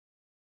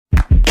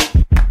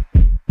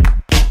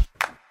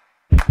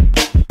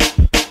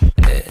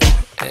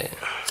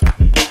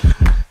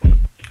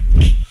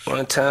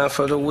time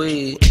for the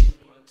weed.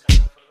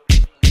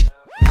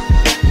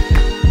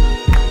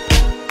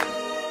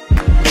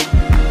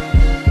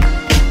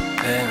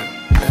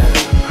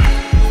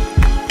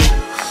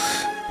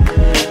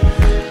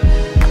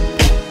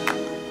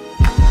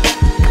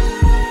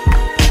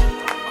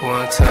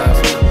 One time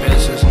for the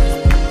bitches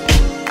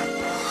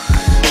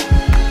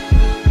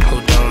who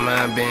don't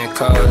mind being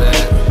called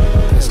that.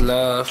 It's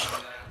love.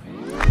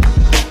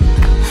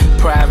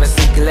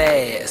 Privacy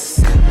glass,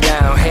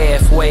 down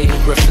halfway,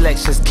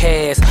 reflections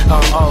cast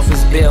on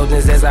office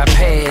buildings as I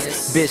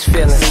pass. Bitch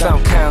feeling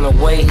some kind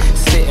of way,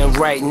 sitting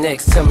right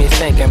next to me,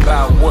 thinking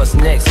about what's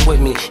next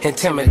with me.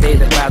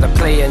 Intimidated by the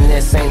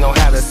playerness, ain't know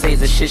how to say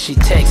the shit she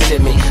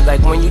texted me.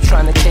 Like when you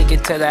tryna take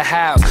it to the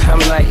house, I'm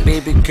like,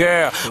 baby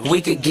girl,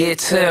 we could get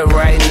to it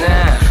right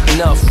now.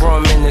 Enough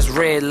room in this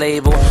red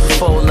label,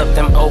 fold up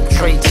them oak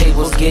tray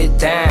tables, get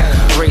down,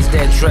 raise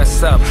that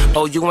dress up.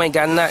 Oh, you ain't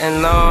got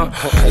nothing on?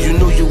 You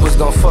knew you was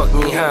gon' fuck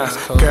me, huh?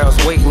 Girls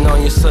waiting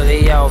on you, so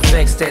they all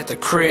vexed at the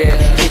crib.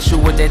 Hit you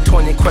with that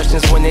 20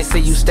 questions when they say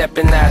you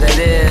stepping out of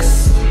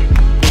this.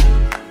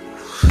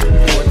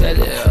 What that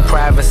is?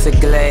 Privacy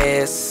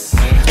glass.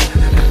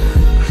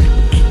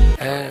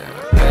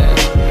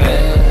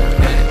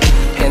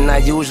 And I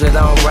usually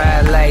don't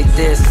ride like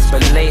this,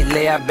 but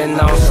lately I've been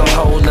on some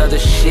whole other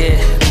shit.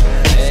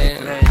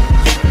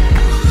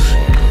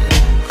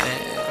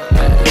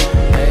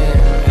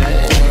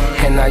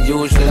 And I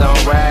usually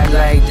don't ride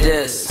like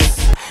this.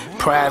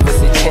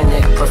 Privacy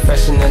tenant,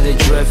 professionally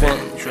driven.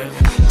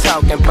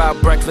 Talking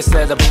about breakfast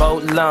at a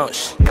boat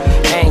launch.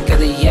 Anchor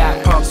the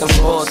yacht, park some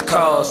sports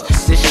cars.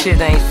 This shit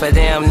ain't for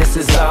them, this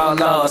is all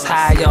lost.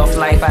 High off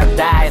life, I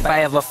die if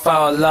I ever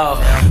fall off.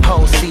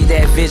 Hoes see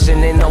that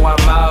vision, they know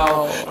I'm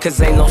all. Cause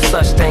ain't no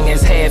such thing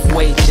as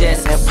halfway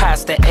jets. And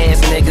pasta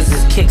ass niggas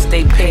is kicks,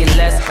 they pay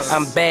less.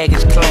 I'm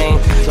baggage claim.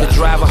 The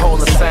driver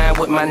hold a sign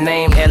with my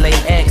name,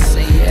 LAX.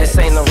 This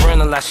ain't a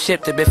rental, I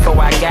shipped it before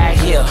I got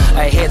here.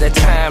 Ahead of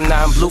time,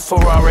 now I'm blue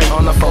Ferrari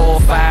on the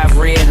 405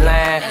 red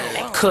line.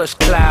 Kush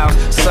clouds,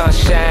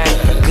 sunshine,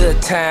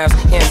 good times,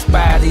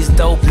 inspire these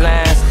dope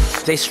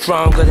lines. They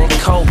stronger than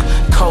coke,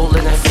 colder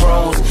than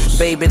froze.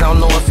 Baby don't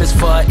know if it's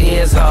for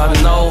ears or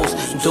nose.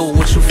 Do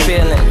what you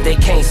feeling, they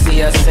can't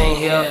see us in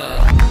here.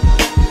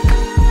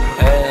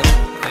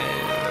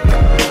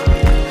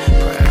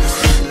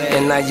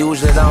 And I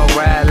usually don't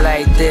ride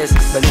like this,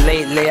 but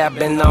lately I've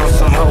been on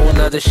some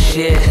whole other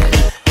shit.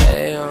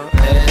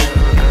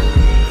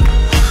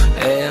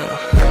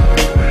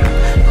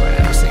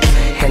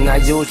 And I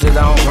usually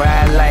don't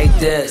ride like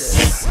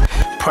this.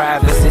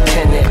 Privacy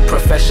tenant,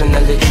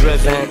 professionally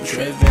driven.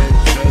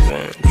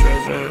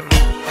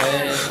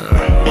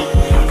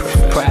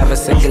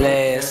 Privacy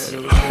glass.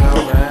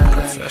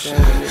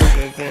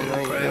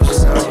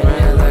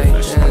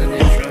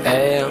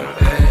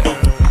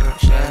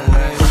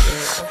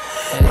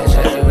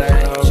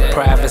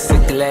 Privacy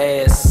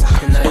glass.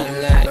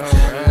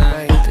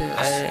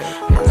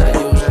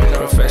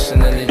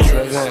 Professionally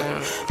driven.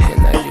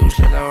 And I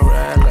usually don't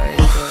ride like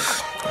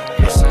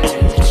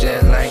this.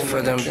 Jet like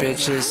for them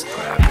bitches.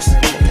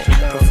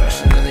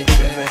 Professionally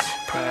driven.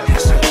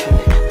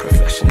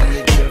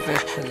 Professionally driven.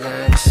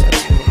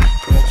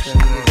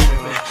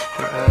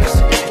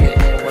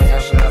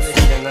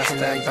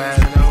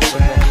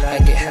 I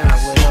get high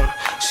with them.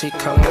 She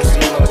come on, she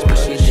lost, but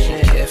she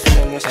didn't care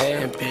feelings.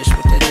 And bitch,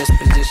 with that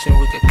disposition,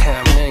 we could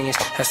count millions.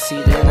 I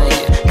see that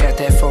nigga, got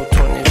that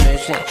 420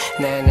 vision.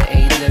 9 to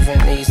 8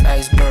 living, these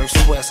iceberg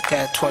sweats,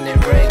 got 20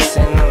 racks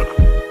in them.